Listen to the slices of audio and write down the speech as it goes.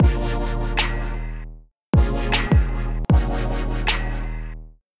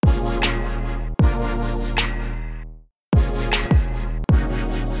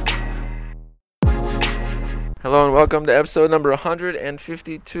Hello and welcome to episode number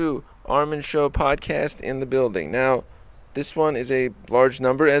 152, Armin Show podcast in the building. Now, this one is a large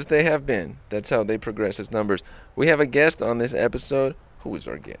number as they have been. That's how they progress as numbers. We have a guest on this episode. Who is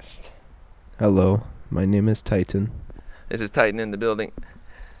our guest? Hello, my name is Titan. This is Titan in the building.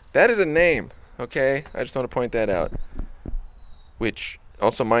 That is a name, okay? I just want to point that out. Which,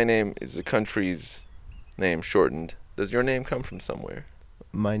 also my name is the country's name shortened. Does your name come from somewhere?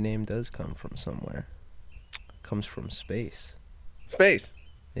 My name does come from somewhere. Comes from space. Space?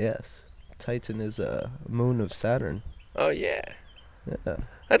 Yes. Titan is a moon of Saturn. Oh, yeah. Yeah.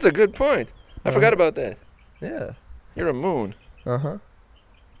 That's a good point. I forgot about that. Yeah. You're a moon. Uh-huh.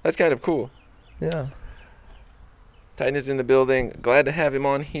 That's kind of cool. Yeah. Titan is in the building. Glad to have him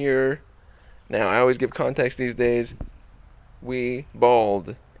on here. Now, I always give context these days. We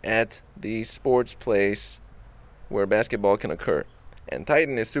balled at the sports place where basketball can occur. And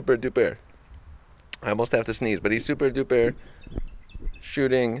Titan is super duper. I almost have to sneeze, but he's super duper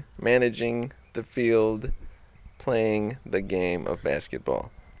shooting, managing the field, playing the game of basketball.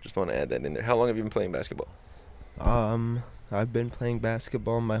 Just want to add that in there. How long have you been playing basketball? I've been playing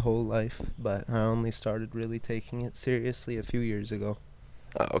basketball my whole life, but I only started really taking it seriously a few years ago.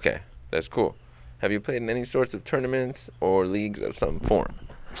 Okay. That's cool. Have you played in any sorts of tournaments or leagues of some form?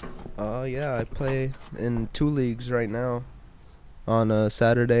 Yeah, I play in 2 leagues right now on a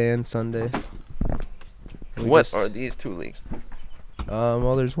Saturday and Sunday. What are these 2 leagues?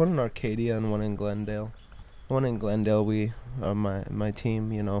 Well, there's one in Arcadia and one in Glendale. One in Glendale, my team,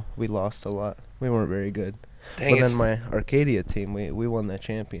 we lost a lot. We weren't very good. Dang But it. then my Arcadia team, we won the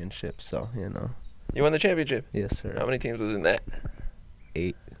championship, so, You won the championship? Yes, sir. How many teams was in that?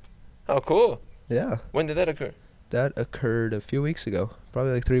 8. Oh, cool. Yeah. When did that occur? That occurred a few weeks ago,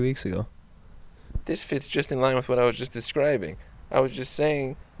 probably like 3 weeks ago. This fits just in line with what I was just describing. I was just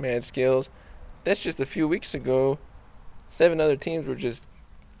saying, mad skills. That's just a few weeks ago. 7 other teams were just,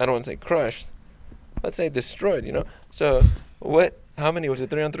 I don't want to say crushed. Let's say destroyed, So, how many was it?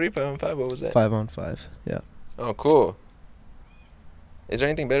 3-on-3, 5-on-5? What was that? 5-on-5, yeah. Oh, cool. Is there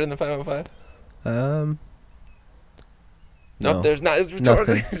anything better than 5-on-5? No. Nope, there's not. It's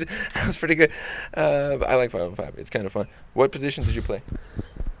rhetorical. Nothing. That was pretty good. But I like 5-on-5. It's kind of fun. What position did you play?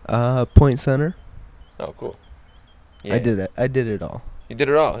 Point center. Oh, cool. Yeah. I did it all. You did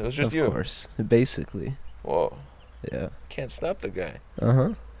it all. It was just you. Of course, basically. Whoa. Yeah. Can't stop the guy.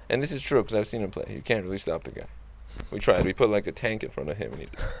 Uh-huh. And this is true because I've seen him play. You can't really stop the guy. We tried. We put like a tank in front of him, and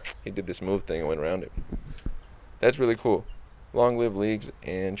he did this move thing and went around it. That's really cool. Long live leagues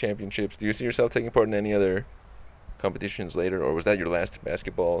and championships. Do you see yourself taking part in any other competitions later, or was that your last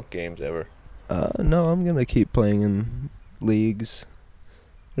basketball games ever? No, I'm going to keep playing in leagues.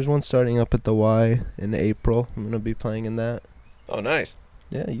 There's one starting up at the Y in April. I'm going to be playing in that. Oh, nice.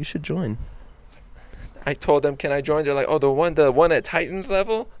 Yeah, you should join. I told them, can I join? They're like, oh, the one at Titans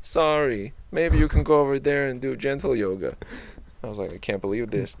level? Sorry. Maybe you can go over there and do gentle yoga. I was like, I can't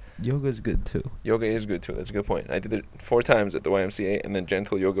believe this. Yoga's good, too. Yoga is good, too. That's a good point. I did it 4 times at the YMCA and then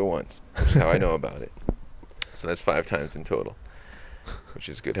gentle yoga once, which is how I know about it. So that's 5 times in total, which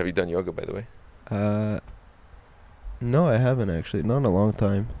is good. Have you done yoga, by the way? No, I haven't, actually. Not in a long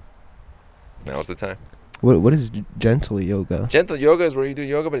time. Now's the time. What is gentle yoga? Gentle yoga is where you do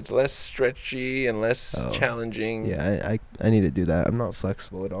yoga, but it's less stretchy and less challenging. Yeah, I need to do that. I'm not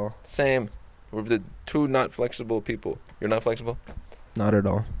flexible at all. Same. We're the 2 not flexible people. You're not flexible? Not at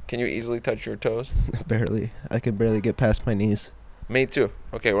all. Can you easily touch your toes? Barely. I can barely get past my knees. Me too.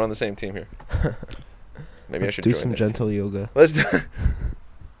 Okay, we're on the same team here. Maybe Let's I should do join some that gentle team. yoga. Let's do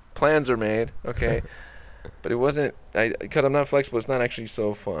Plans are made, okay. But it wasn't, because I'm not flexible, it's not actually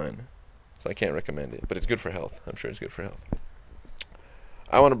so fun. So I can't recommend it. But it's good for health. I'm sure it's good for health.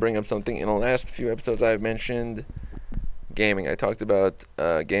 I want to bring up something. In the last few episodes, I've mentioned gaming. I talked about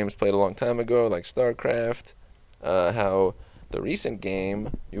games played a long time ago, like StarCraft. How the recent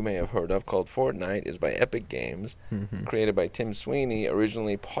game you may have heard of called Fortnite is by Epic Games, created by Tim Sweeney,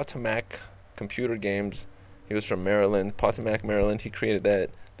 originally Potomac Computer Games. He was from Maryland, Potomac, Maryland. He created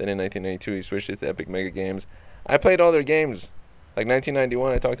that. Then in 1992, he switched it to Epic Mega Games. I played all their games. Like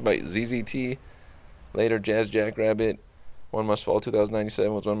 1991, I talked about ZZT. Later, Jazz Jackrabbit. One Must Fall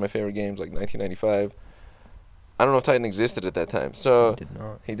 2097 was one of my favorite games, like 1995. I don't know if Titan existed at that time. So He did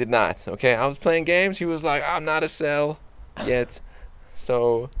not. He did not. Okay, I was playing games. He was like, I'm not a cell yet.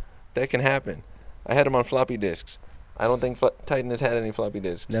 So that can happen. I had him on floppy disks. I don't think Titan has had any floppy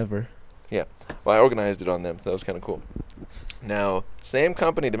disks. Never. Yeah. Well, I organized it on them, so that was kind of cool. Now, same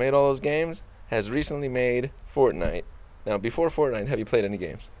company that made all those games has recently made Fortnite. Now, before Fortnite, have you played any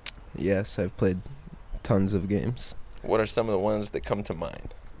games? Yes, I've played tons of games. What are some of the ones that come to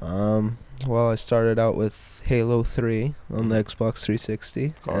mind? Well, I started out with Halo 3 on the Xbox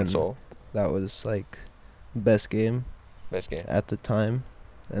 360. Console. And that was like best game Best game. at the time.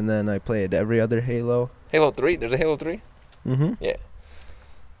 And then I played every other Halo. Halo 3? There's a Halo 3? Mm-hmm. Yeah.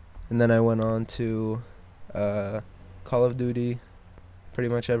 And then I went on to Call of Duty. Pretty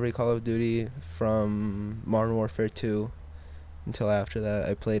much every Call of Duty from Modern Warfare 2 until after that.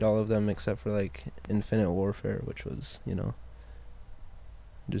 I played all of them except for like Infinite Warfare, which was,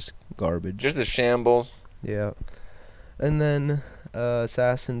 just garbage. Just the shambles. Yeah. And then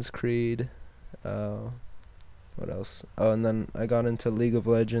Assassin's Creed. What else? Oh, and then I got into League of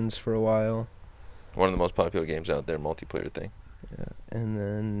Legends for a while. One of the most popular games out there, multiplayer thing. Yeah. And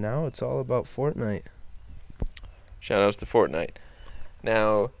then now it's all about Fortnite. Shoutouts to Fortnite.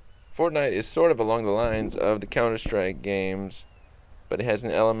 Now, Fortnite is sort of along the lines of the Counter-Strike games, but it has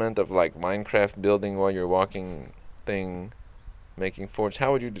an element of like Minecraft building while you're walking thing, making forts.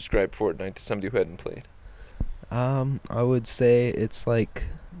 How would you describe Fortnite to somebody who hadn't played? I would say it's like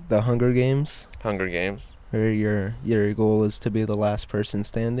the Hunger Games, Hunger Games. where your goal is to be the last person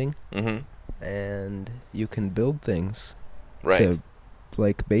standing, Mm-hmm. and you can build things Right. to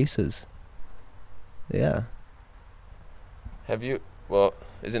like bases. Yeah. Have you? Well,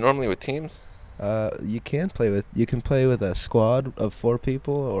 is it normally with teams? You can play with a squad of 4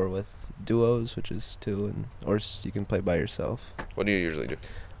 people or with duos, which is 2, or you can play by yourself. What do you usually do?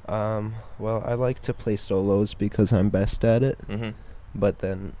 Well, I like to play solos because I'm best at it, Mm-hmm. but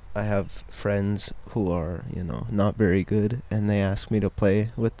then I have friends who are, not very good, and they ask me to play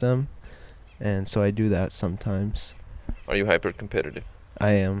with them, and so I do that sometimes. Are you hyper competitive?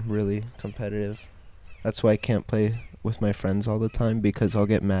 I am really competitive. That's why I can't play with my friends all the time, because I'll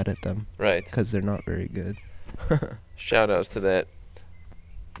get mad at them Right. because they're not very good. Shoutouts to that.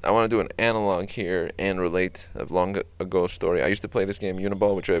 I want to do an analog here and relate a long ago story. I used to play this game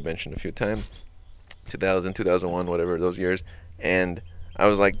Uniball, which I've mentioned a few times. 2000, 2001, whatever, those years. And I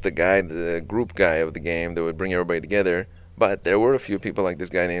was like the group guy of the game that would bring everybody together. But there were a few people like this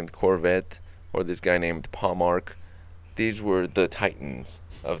guy named Corvette or this guy named Palmark. These were the titans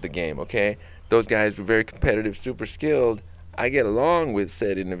of the game, okay? Those guys were very competitive, super skilled. I get along with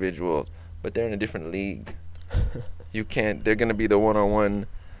said individuals, but they're in a different league. You can't, they're going to be the one-on-one.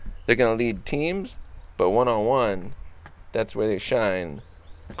 They're going to lead teams, but one-on-one, that's where they shine.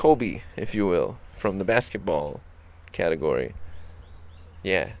 Kobe, if you will, from the basketball category.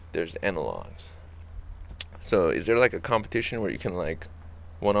 Yeah, there's analogs. So is there like a competition where you can like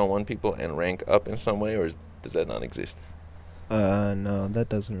one-on-one people and rank up in some way, or does that not exist? No, that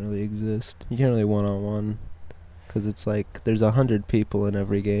doesn't really exist. You can't really one-on-one, because it's like there's 100 people in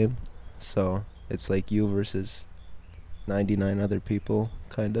every game, so it's like you versus 99 other people,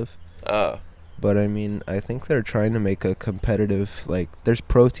 kind of. Oh, But I mean, I think they're trying to make a competitive, like, there's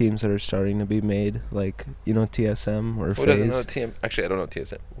pro teams that are starting to be made, like, TSM or who doesn't know FaZe. TM? Actually, I don't know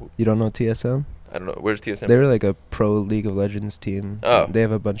TSM. You don't know TSM? I don't know. Where's TSM? They're like a pro League of Legends team. Oh. They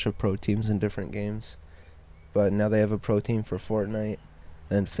have a bunch of pro teams in different games. But now they have a pro team for Fortnite.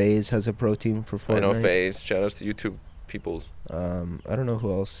 And FaZe has a pro team for Fortnite. I know FaZe. Shoutouts to YouTube peoples. I don't know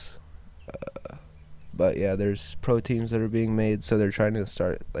who else. But yeah, there's pro teams that are being made, so they're trying to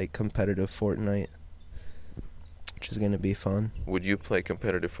start like competitive Fortnite, which is going to be fun. Would you play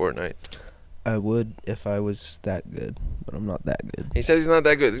competitive Fortnite? I would if I was that good, but I'm not that good. He says he's not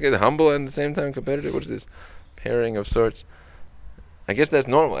that good. This guy's humble and at the same time competitive. What is this pairing of sorts? I guess that's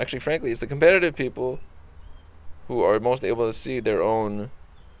normal. Actually, frankly, it's the competitive people who are most able to see their own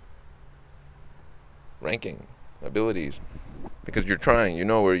ranking, abilities, because you're trying. You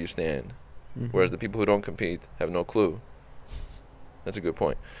know where you stand. Mhm. Whereas the people who don't compete have no clue. That's a good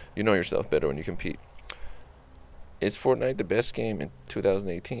point. You know yourself better when you compete. Is Fortnite the best game in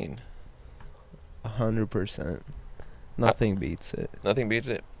 2018? 100%. Nothing beats it. Nothing beats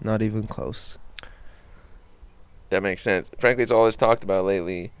it. Not even close. That makes sense. Frankly, it's all it's talked about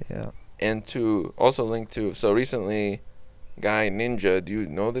lately. Yeah. And to also link to, so recently, guy Ninja, do you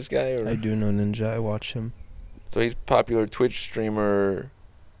know this guy? Or? I do know Ninja. I watch him. So he's a popular Twitch streamer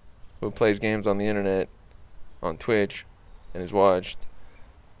who plays games on the internet, on Twitch, and is watched.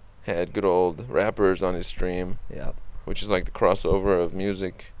 Had good old rappers on his stream, Yeah. which is like the crossover of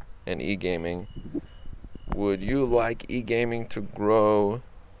music and e-gaming. Would you like e-gaming to grow?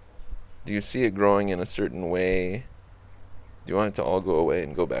 Do you see it growing in a certain way? Do you want it to all go away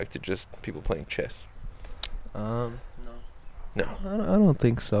and go back to just people playing chess? No. No. I don't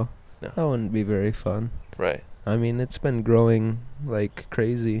think so. No. That wouldn't be very fun. Right. I mean, it's been growing like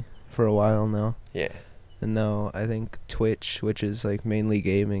crazy for a while now. Yeah. And now I think Twitch, which is like mainly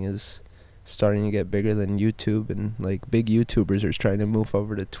gaming, is starting to get bigger than YouTube, and like big YouTubers are trying to move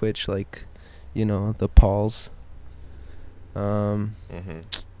over to Twitch, like, the Pauls. Mm-hmm.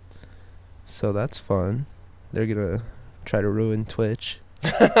 So that's fun. They're gonna try to ruin Twitch.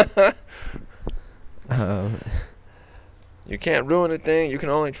 You can't ruin a thing. You can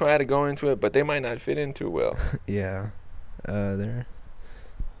only try to go into it, but they might not fit in too well. Yeah. They're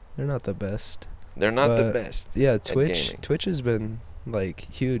not the best. They're not the But, best. Yeah, at gaming. Twitch has been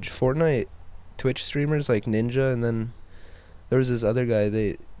like huge. Fortnite Twitch streamers like Ninja, and then there was this other guy.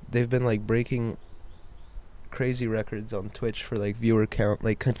 They've been like breaking crazy records on Twitch for like viewer count,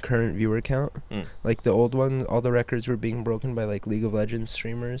 like concurrent viewer count. Mm. Like the old one, all the records were being broken by like League of Legends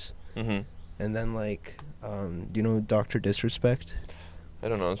streamers. Mm-hmm. And then like, Dr. Disrespect? I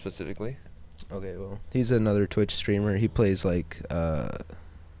don't know him specifically. Okay, well, he's another Twitch streamer. He plays like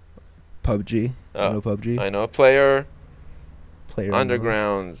PUBG. Oh, You know PUBG? I know. Player Player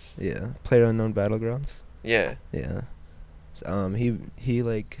Undergrounds. Yeah, Player Unknown Battlegrounds. Yeah. Yeah. He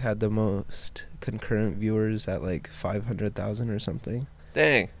like had the most concurrent viewers at like 500,000 or something.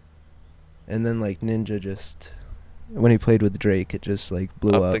 Dang. And then like Ninja just, when he played with Drake, it just like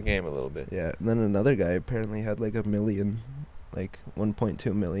blew Up up. the game a little bit. Yeah. And then another guy apparently had like 1 million, like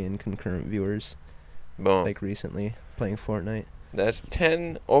 1.2 million concurrent viewers Boom. like recently playing Fortnite. That's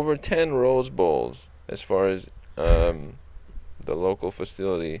over 10 Rose Bowls as far as the local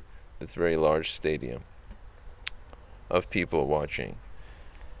facility. That's a very large stadium of people watching.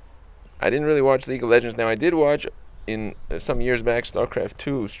 I didn't really watch League of Legends. Now, I did watch in some years back StarCraft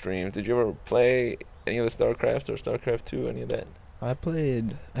 2 streams. Did you ever play any of the StarCrafts or StarCraft 2, any of that? I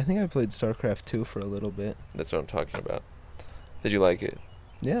think I played StarCraft 2 for a little bit. That's what I'm talking about. Did you like it?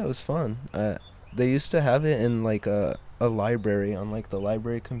 Yeah, it was fun. They used to have it in like a library on like the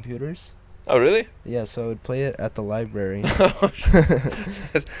library computers. Oh, really? Yeah, so I would play it at the library.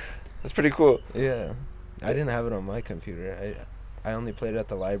 That's pretty cool. Yeah. I didn't have it on my computer. I only played it at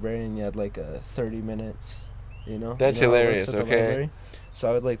the library, and you had like 30 minutes, That's how it works hilarious, at the okay. library? So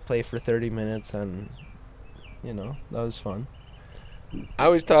I would like play for 30 minutes, and that was fun. I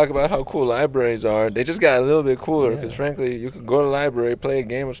always talk about how cool libraries are. They just got a little bit cooler because, Yeah. frankly, you could go to the library, play a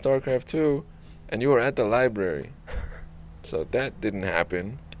game of StarCraft 2, and you were at the library. So that didn't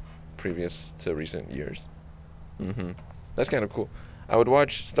happen previous to recent years. Mm-hmm. That's kind of cool. I would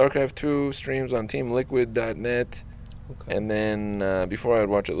watch StarCraft 2 streams on TeamLiquid.net, Okay. and then before I would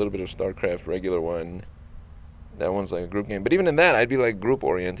watch a little bit of StarCraft regular one. That one's like a group game. But even in that, I'd be like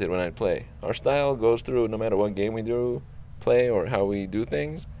group-oriented when I'd play. Our style goes through no matter what game we play or how we do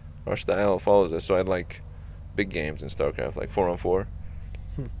things. Our style follows us. So I'd like big games in StarCraft, like 4-on-4,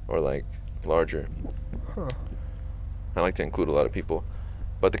 or like larger. Huh. I like to include a lot of people.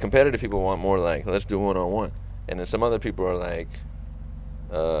 But the competitive people want more like, let's do 1-on-1. And then some other people are like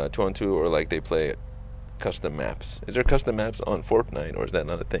 2-on-2, or like they play custom maps. Is there custom maps on Fortnite, or is that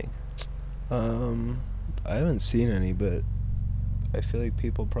not a thing? I haven't seen any, but I feel like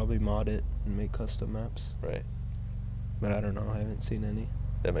people probably mod it and make custom maps. Right. But I don't know. I haven't seen any.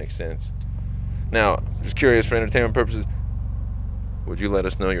 That makes sense. Now, just curious for entertainment purposes, would you let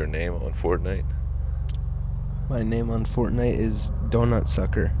us know your name on Fortnite? My name on Fortnite is Donut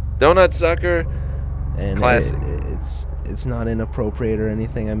Sucker. Donut Sucker. And Classic. It's not inappropriate or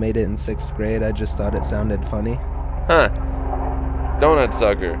anything. I made it in 6th grade. I just thought it sounded funny. Huh. Donut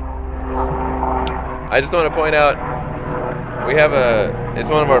Sucker. I just want to point out, it's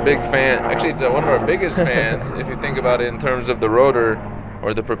one of our big fans. Actually, it's one of our biggest fans, if you think about it in terms of the rotor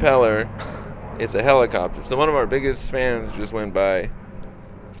or the propeller. It's a helicopter. So one of our biggest fans just went by.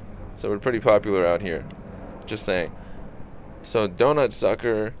 So we're pretty popular out here. Just saying. So Donut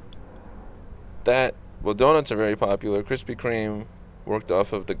Sucker, donuts are very popular. Krispy Kreme worked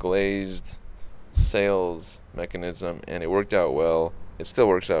off of the glazed sales mechanism, and it worked out well. It still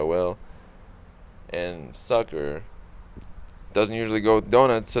works out well. And Sucker doesn't usually go with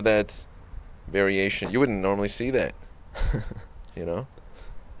donuts, so that's variation. You wouldn't normally see that.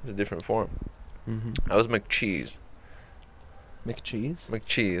 It's a different form. Mm-hmm. I was McCheese.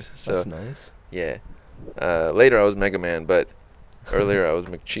 McCheese? So That's nice. yeah. Later I was Mega Man, but earlier I was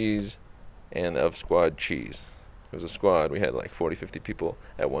McCheese and of Squad Cheese. It was a squad. We had like 40, 50 people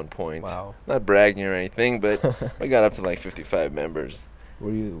at one point. Wow. Not bragging or anything, but we got up to like 55 members.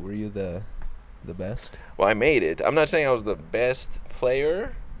 Were you the best? Well, I made it. I'm not saying I was the best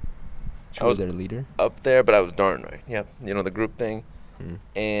player. I was their leader. Up there, but I was darn right. Yep. The group thing. Hmm.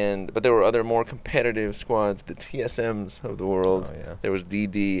 But there were other more competitive squads, the TSMs of the world. Oh, yeah. There was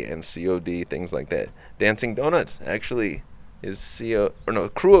DD and COD, things like that. Dancing Donuts actually is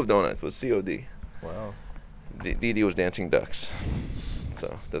Crew of Donuts was COD. Wow. DD was Dancing Ducks.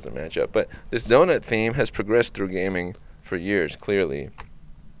 so it doesn't match up. But this donut theme has progressed through gaming for years, clearly,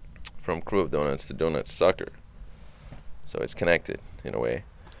 from Crew of Donuts to Donut Sucker. So it's connected in a way.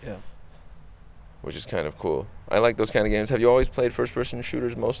 Yeah. Which is kind of cool. I like those kind of games. Have you always played first-person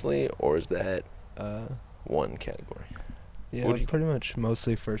shooters mostly, or is that one category? Yeah, pretty much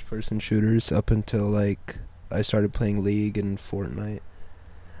mostly first-person shooters up until like I started playing League and Fortnite.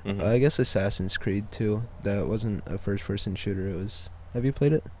 Mm-hmm. I guess Assassin's Creed too. That wasn't a first-person shooter. It was. Have you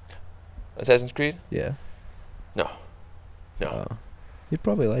played it? Assassin's Creed? Yeah. No. You'd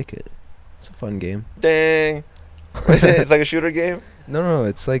probably like it. It's a fun game. Dang. It's like a shooter game? No,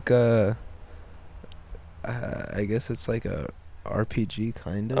 it's like I guess it's like a RPG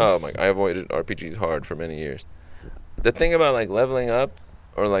kind of. Oh my! I avoided RPGs hard for many years. The thing about like leveling up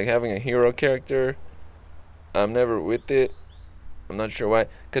or like having a hero character, I'm never with it. I'm not sure why.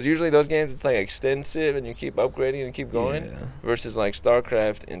 Because usually those games, it's like extensive and you keep upgrading and keep going. Yeah. Versus like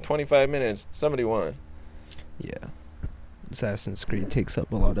StarCraft, in 25 minutes, somebody won. Yeah. Assassin's Creed takes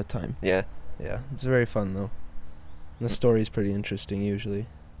up a lot of time. Yeah. Yeah, it's very fun though. The story's pretty interesting usually.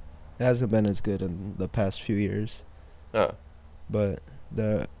 It hasn't been as good in the past few years. Oh. But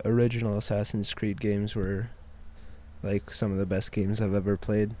the original Assassin's Creed games were like some of the best games I've ever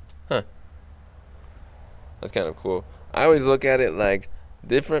played. Huh. That's kind of cool. I always look at it like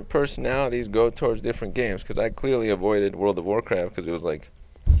different personalities go towards different games, because I clearly avoided World of Warcraft because it was like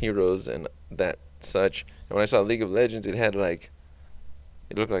heroes and that such. And when I saw League of Legends, it had like,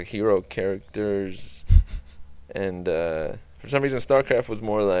 it looked like hero characters. And for some reason, StarCraft was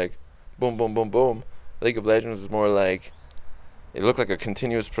more like boom, boom, boom, boom. League of Legends was more like, it looked like a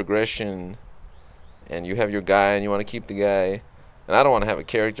continuous progression. And you have your guy and you want to keep the guy. And I don't want to have a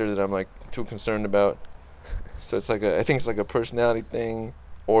character that I'm like too concerned about. So it's like I think it's like a personality thing,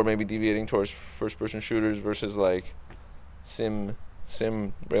 or maybe deviating towards first-person shooters versus like sim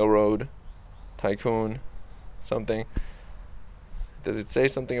railroad tycoon something. Does it say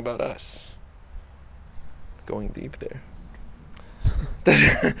something about us? Going deep there.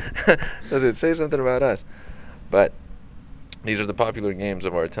 Does it say something about us? But these are the popular games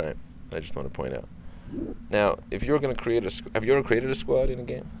of our time. I just want to point out. Now, if you were going to create have you ever created a squad in a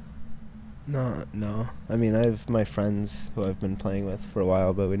game? No. I mean, I have my friends who I've been playing with for a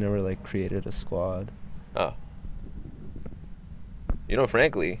while, but we never like created a squad. Oh. You know,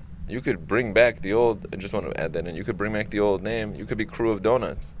 frankly, you could bring back the old. I just want to add that in. You could bring back the old name. You could be Crew of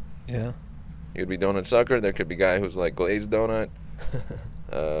Donuts. Yeah. You could be Donut Sucker. There could be guy who's like glazed donut,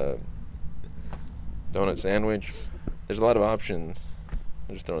 donut sandwich. There's a lot of options.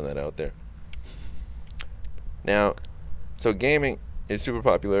 I'm just throwing that out there. Now, so gaming is super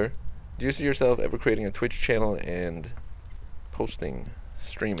popular. Do you see yourself ever creating a Twitch channel and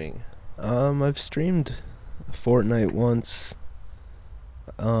streaming? I've streamed Fortnite once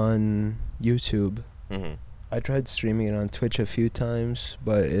on YouTube. Mm-hmm. I tried streaming it on Twitch a few times,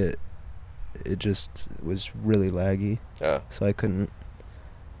 but it just was really laggy, so I couldn't.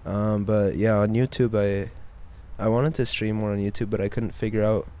 But yeah, on YouTube, I wanted to stream more on YouTube, but I couldn't figure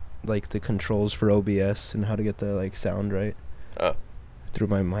out like the controls for OBS and how to get the like sound right through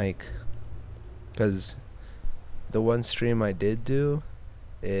my mic. Because the one stream I did do,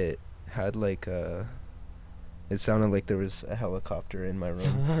 it had like it sounded like there was a helicopter in my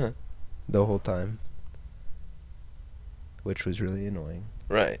room the whole time, which was really annoying.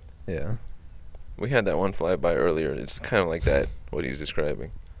 Right. Yeah. We had that one fly by earlier. It's kind of like that, what he's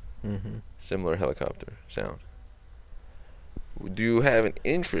describing. Mm-hmm. Similar helicopter sound. Do you have an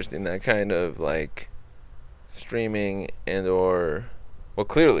interest in that kind of like streaming and or, well,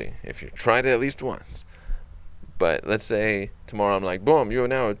 clearly, if you tried it at least once, but let's say tomorrow I'm like, boom, you're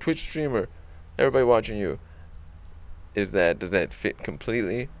now a Twitch streamer, everybody watching you. Does that fit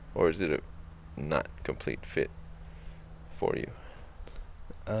completely, or is it a not complete fit for you?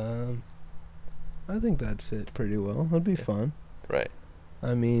 I think that'd fit pretty well. It'd be fun. Right.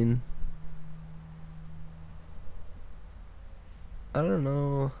 I mean, I don't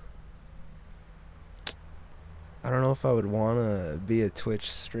know. I don't know if I would want to be a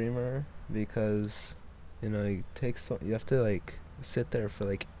Twitch streamer because, you have to like sit there for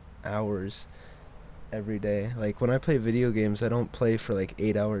like hours every day. Like when I play video games, I don't play for like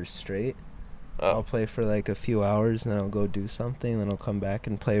 8 hours straight. I'll play for like a few hours, and then I'll go do something, then I'll come back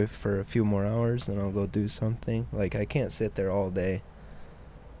and play for a few more hours, then I'll go do something. Like I can't sit there all day.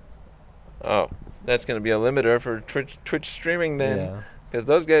 Oh, that's going to be a limiter for Twitch streaming then. Yeah. Because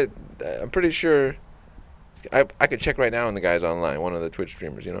those guys, I'm pretty sure, I could check right now on the guys online, one of the Twitch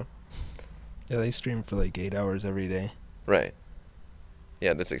streamers, you know? Yeah, they stream for like 8 hours every day. Right.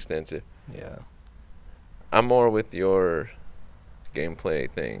 Yeah, that's extensive. Yeah. I'm more with your gameplay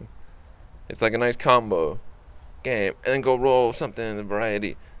thing. It's like a nice combo game, and then go roll something in the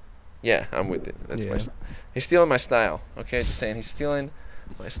variety. Yeah, I'm with it. That's Yeah. he's stealing my style. Okay, just saying he's stealing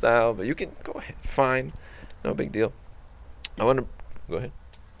my style. But you can go ahead, fine, no big deal. I want to go ahead.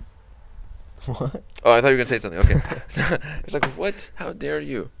 What? Oh, I thought you were gonna say something. Okay. It's like, what? How dare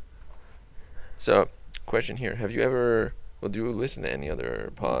you? So, question here: have you ever? Well, do you listen to any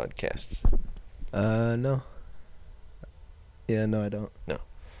other podcasts? No. Yeah, no, I don't.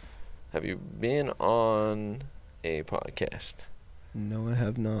 Have you been on a podcast? No, I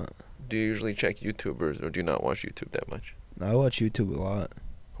have not. Do you usually check YouTubers, or do you not watch YouTube that much? I watch YouTube a lot.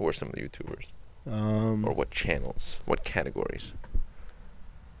 Who are some of the YouTubers? Um, Or what channels? What categories?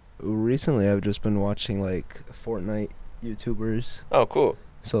 Recently I've just been watching like Fortnite YouTubers. Oh, cool.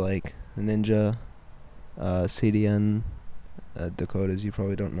 So like Ninja, CDN, Dakotas. You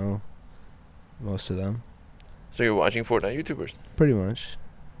probably don't know most of them. So you're watching Fortnite YouTubers? Pretty much.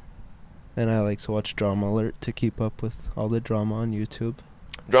 And I like to watch Drama Alert to keep up with all the drama on YouTube.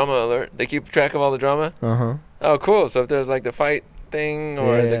 Drama alert. They keep track of all the drama? Uh huh. Oh, cool. So if there's like the fight thing,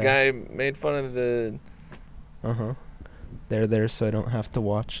 or the Yeah. guy made fun of the... Uh huh. They're there so I don't have to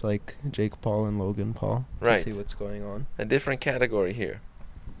watch like Jake Paul and Logan Paul to Right. see what's going on. A different category here.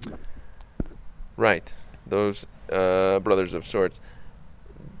 Right. Those brothers of sorts.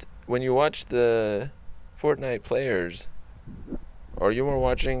 When you watch the Fortnite players, are you more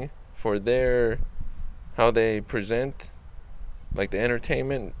watching for their... how they present, like the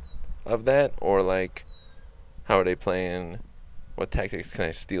entertainment of that, or like how are they playing, what tactics can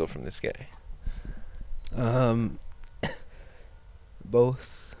I steal from this guy?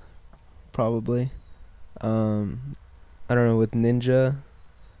 Both, probably. I don't know, with Ninja,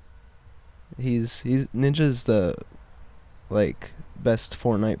 he's Ninja's the like best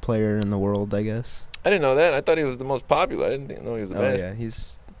Fortnite player in the world, I guess. I didn't know that. I thought he was the most popular. I didn't know he was the best. Yeah,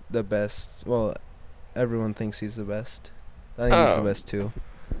 he's the best. Well, everyone thinks he's the best. I think he's the Oh. best too.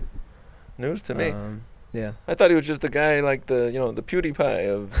 News to me. Yeah. I thought he was just the guy like the PewDiePie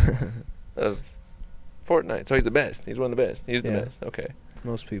of Fortnite. So he's the best. He's one of the best. He's the Yeah. best. Okay.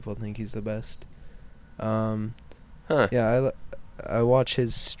 Most people think he's the best. Huh. Yeah, I watch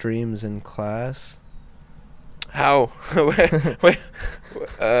his streams in class. How? Wait.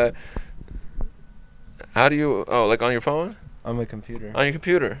 How do you? Oh, like on your phone? On my computer. On your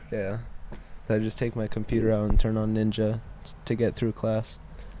computer? Yeah. I just take my computer out and turn on Ninja to get through class.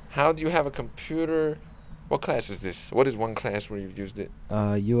 How do you have a computer? What class is this? What is one class where you've used it?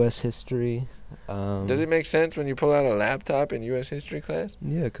 U.S. history. Does it make sense when you pull out a laptop in U.S. history class?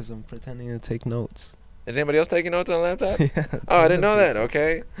 Yeah, 'cause I'm pretending to take notes. Is anybody else taking notes on a laptop? Yeah. Oh, I didn't know that.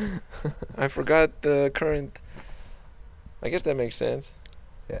 Okay. I forgot the current. I guess that makes sense.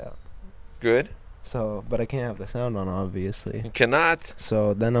 Yeah. Good. So, but I can't have the sound on, obviously. You cannot.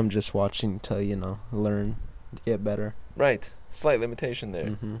 So then I'm just watching to, learn, get better. Right. Slight limitation there.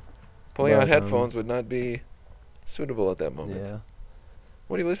 Mm-hmm. Pulling out But, headphones would not be suitable at that moment. Yeah.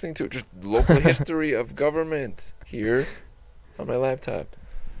 What are you listening to? Just local history of government here on my laptop.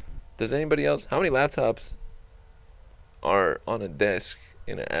 Does anybody else? How many laptops are on a desk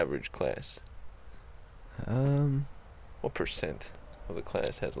in an average class? What percent of the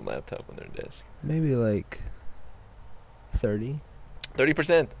class has a laptop on their desk? Maybe like 30.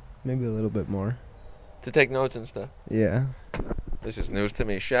 30%. Maybe a little bit more. To take notes and stuff. Yeah. This is news to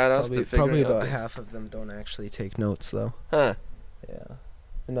me. Shout outs to Probably figuring out about things. half of them don't actually take notes, though. Huh. Yeah.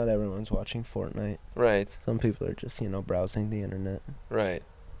 And not everyone's watching Fortnite. Right. Some people are just, browsing the internet. Right.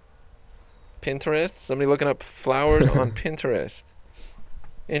 Pinterest? Somebody looking up flowers on Pinterest.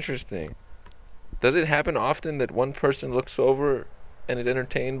 Interesting. Does it happen often that one person looks over and is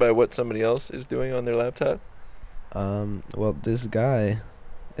entertained by what somebody else is doing on their laptop? Well, this guy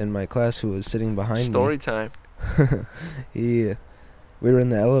in my class who was sitting behind Story time. me, we were in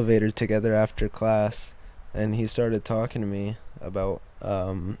the elevator together after class, and he started talking to me about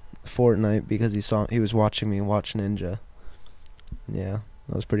Fortnite because he was watching me watch Ninja. Yeah,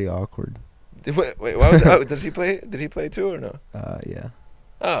 that was pretty awkward. Wait, why was it? Oh, does he play? Did he play too or no? Yeah.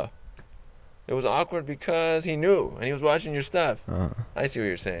 Oh. It was awkward because he knew and he was watching your stuff. I see what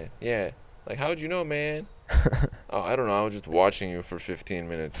you're saying. Yeah. Like, how'd you know, man? Oh, I don't know. I was just watching you for 15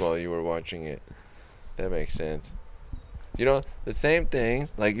 minutes while you were watching it. That makes sense. The same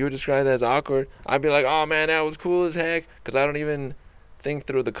things, like you would describe that as awkward, I'd be like, oh, man, that was cool as heck, because I don't even think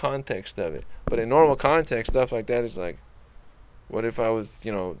through the context of it. But in normal context, stuff like that is like, what if I was,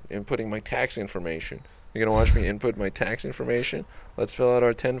 inputting my tax information? You're going to watch me input my tax information? Let's fill out our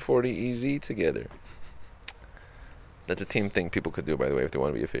 1040 EZ together. That's a team thing people could do, by the way, if they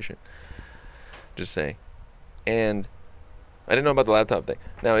want to be efficient. Just saying. And I didn't know about the laptop thing.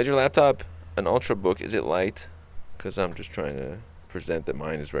 Now, is your laptop an Ultrabook? Is it light? Because I'm just trying to present that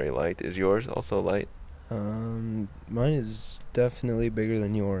mine is very light. Is yours also light? Mine is definitely bigger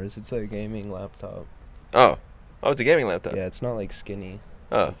than yours. It's a gaming laptop. Oh. Oh, it's a gaming laptop. Yeah, it's not like skinny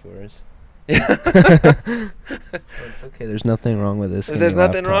Oh. like yours. Yeah. It's okay. There's nothing wrong with this. There's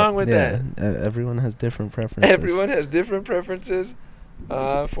nothing wrong with that. Everyone has different preferences. Everyone has different preferences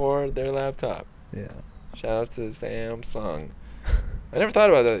for their laptop. Yeah. Shout out to Samsung. I never thought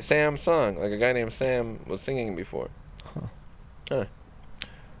about that. Samsung. Like a guy named Sam was singing before. Huh.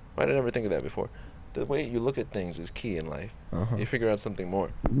 Why did I never think of that before? The way you look at things is key in life. You figure out something more.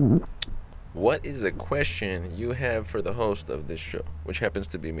 What is a question you have for the host of this show, which happens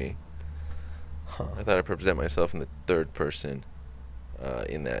to be me? I thought I'd present myself in the third person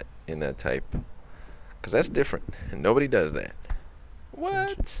in that type. Because that's different. And nobody does that.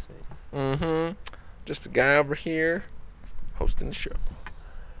 What? Mm-hmm. Just a guy over here hosting the show.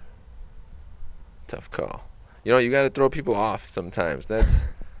 Tough call. You know, you got to throw people off sometimes. That's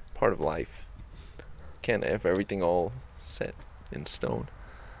part of life. Can't have everything all set in stone.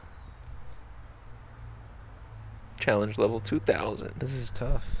 Challenge level 2000. This is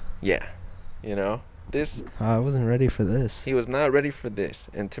tough. Yeah. You know, this. I wasn't ready for this. He was not ready for this.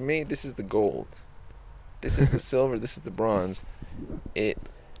 And to me, this is the gold. This is the silver. This is the bronze.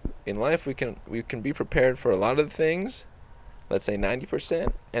 In life, we can be prepared for a lot of things. Let's say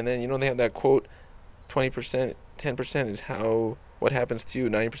 90%. And then, you know, they have that quote, 20%, 10% is what happens to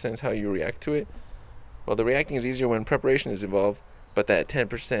you. 90% is how you react to it. Well, the reacting is easier when preparation is involved. But that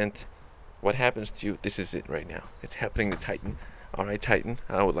 10%, what happens to you, this is it right now. It's happening to Titan. All right, Titan,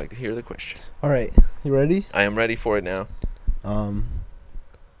 I would like to hear the question. All right, you ready? I am ready for it now.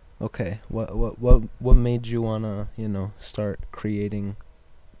 Okay. What made you wanna, start creating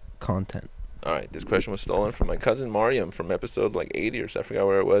content? All right, this question was stolen from my cousin Mariam from episode like 80 or so. I forgot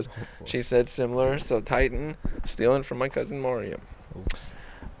where it was. She said similar, so Titan, stealing from my cousin Mariam. Oops.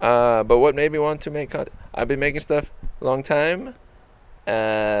 But what made me want to make content? I've been making stuff a long time.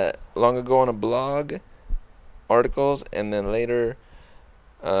 Long ago on a blog, articles, and then later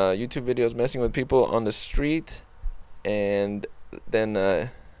YouTube videos messing with people on the street, and then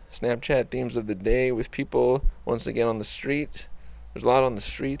Snapchat themes of the day with people once again on the street. There's a lot on the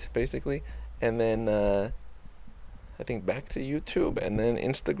street, basically. And then I think back to YouTube, and then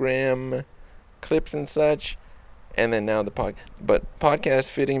Instagram clips and such. And then now the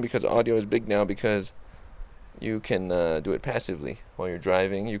podcast fitting because audio is big now because you can do it passively while you're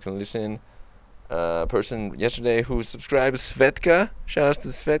driving. You can listen. Person yesterday who subscribed, Svetka, shout out to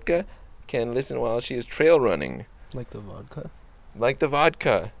Svetka, can listen while she is trail running. Like the vodka? Like the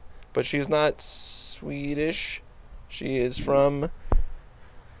vodka. But she is not Swedish. She is from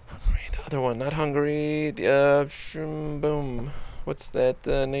Hungary. The other one, not Hungary. Boom. What's that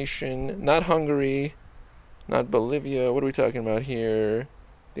nation? Not Hungary. Not Bolivia. What are we talking about here?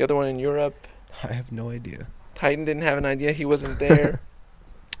 The other one in Europe. I have no idea. Titan didn't have an idea. He wasn't there.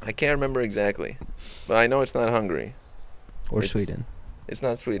 I can't remember exactly. But I know it's not Hungary. Or Sweden. It's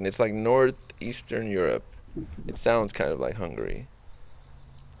not Sweden. It's like northeastern Europe. It sounds kind of like Hungary.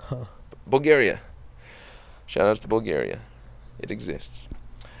 Huh. Bulgaria. Shout outs to Bulgaria. It exists.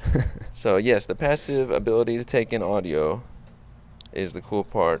 So, yes, the passive ability to take in audio is the cool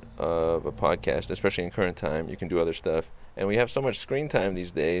part of a podcast, especially in current time. You can do other stuff. And we have so much screen time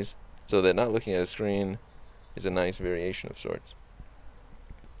these days, so that not looking at a screen is a nice variation of sorts.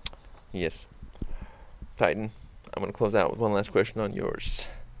 Yes. Titan, I'm going to close out with one last question on yours.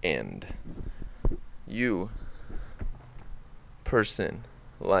 And you, person,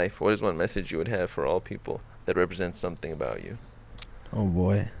 life, what is one message you would have for all people that represents something about you? Oh,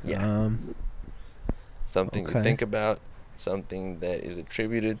 boy. Yeah. Something okay. you think about, something that is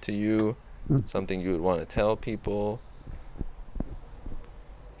attributed to you, something you would want to tell people.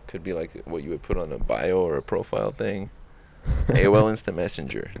 Could be like what you would put on a bio or a profile thing. AOL Instant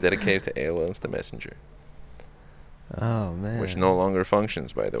Messenger. Dedicated to AOL Instant Messenger. Oh, man. Which no longer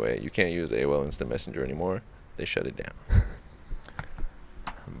functions, by the way. You can't use AOL Instant Messenger anymore. They shut it down.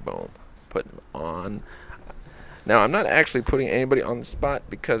 Boom. Putting on. Now, I'm not actually putting anybody on the spot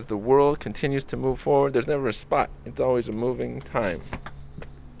because the world continues to move forward. There's never a spot. It's always a moving time.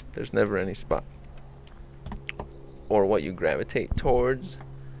 There's never any spot. Or what you gravitate towards.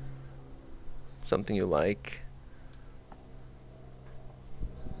 Something you like.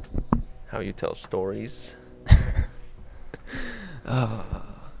 How you tell stories.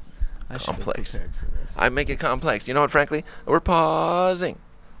 Complex. I make it complex. You know what, frankly? We're pausing.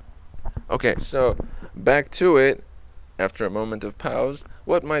 Okay, so back to it. After a moment of pause,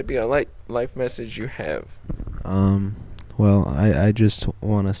 what might be a life message you have? Well, I just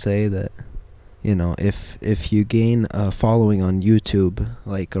want to say that, if you gain a following on YouTube,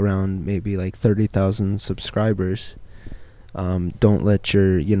 like around maybe like 30,000 subscribers, don't let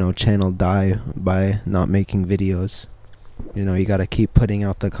your, channel die by not making videos. You got to keep putting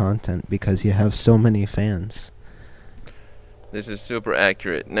out the content because you have so many fans. This is super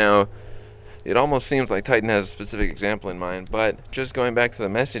accurate. Now, it almost seems like Titan has a specific example in mind, but just going back to the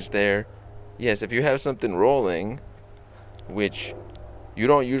message there, yes, if you have something rolling, which you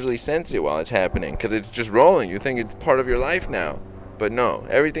don't usually sense it while it's happening because it's just rolling. You think it's part of your life now. But no,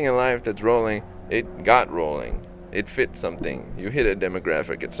 everything in life that's rolling, it got rolling. It fit something. You hit a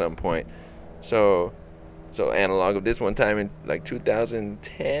demographic at some point. So analog of this one time in like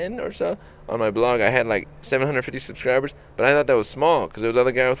 2010 or so, on my blog I had like 750 subscribers, but I thought that was small because there was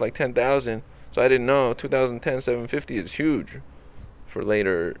other guy with like 10,000. So I didn't know 2010 750 is huge for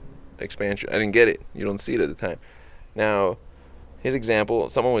later expansion. I didn't get it. You don't see it at the time. Now, his example,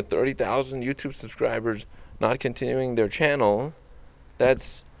 someone with 30,000 YouTube subscribers not continuing their channel,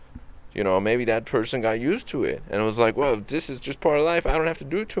 that's, maybe that person got used to it and was like, well, this is just part of life. I don't have to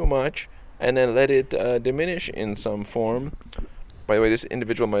do too much, and then let it diminish in some form. By the way, this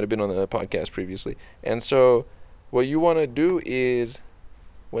individual might have been on the podcast previously. And so what you want to do is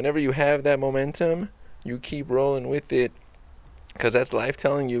whenever you have that momentum, you keep rolling with it because that's life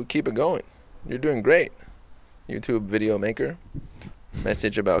telling you keep it going. You're doing great. YouTube video maker.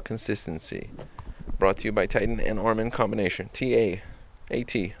 Message about consistency. Brought to you by Titan and Armin combination.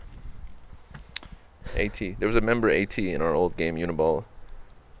 T-A-A-T. A-T. There was a member A-T in our old game, Uniball.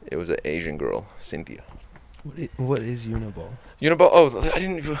 It was an Asian girl, Cynthia. What is Uniball?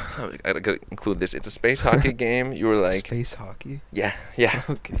 Uniball, I gotta include this. It's a space hockey game. You were like... Space hockey? Yeah.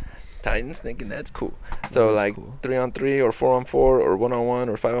 Okay. Titans thinking that's cool. So like cool. 3-on-3 or 4-on-4 or 1-on-1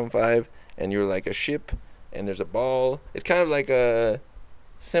 or 5-on-5, and you're like a ship, and there's a ball. It's kind of like a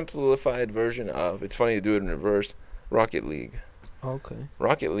simplified version of, it's funny to do it in reverse, Rocket League. Okay.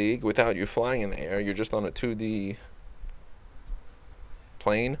 Rocket League, without you flying in the air, you're just on a 2D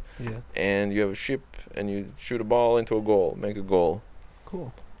plane. Yeah. And you have a ship, and you shoot a ball into a goal, make a goal.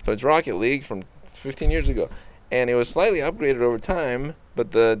 Cool. So it's Rocket League from 15 years ago. And it was slightly upgraded over time,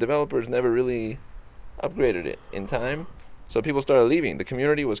 but the developers never really upgraded it in time. So people started leaving. The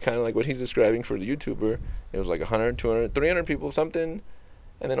community was kind of like what he's describing for the YouTuber. It was like 100, 200, 300 people, something.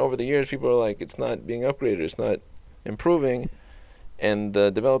 And then over the years, people are like, it's not being upgraded. It's not improving. And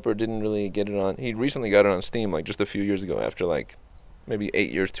the developer didn't really get it on. He recently got it on Steam, like just a few years ago, after like maybe 8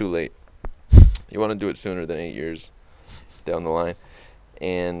 years too late. You want to do it sooner than 8 years down the line.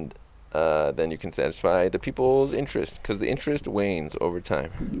 And then you can satisfy the people's interest, because the interest wanes over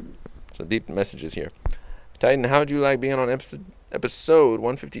time. So deep messages here. Titan, how would you like being on episode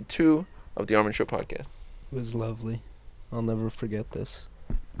 152 of the Armin Show podcast? It was lovely. I'll never forget this.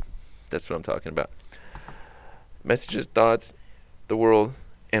 That's what I'm talking about. Messages, thoughts, the world,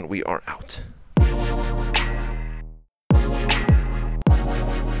 and we are out.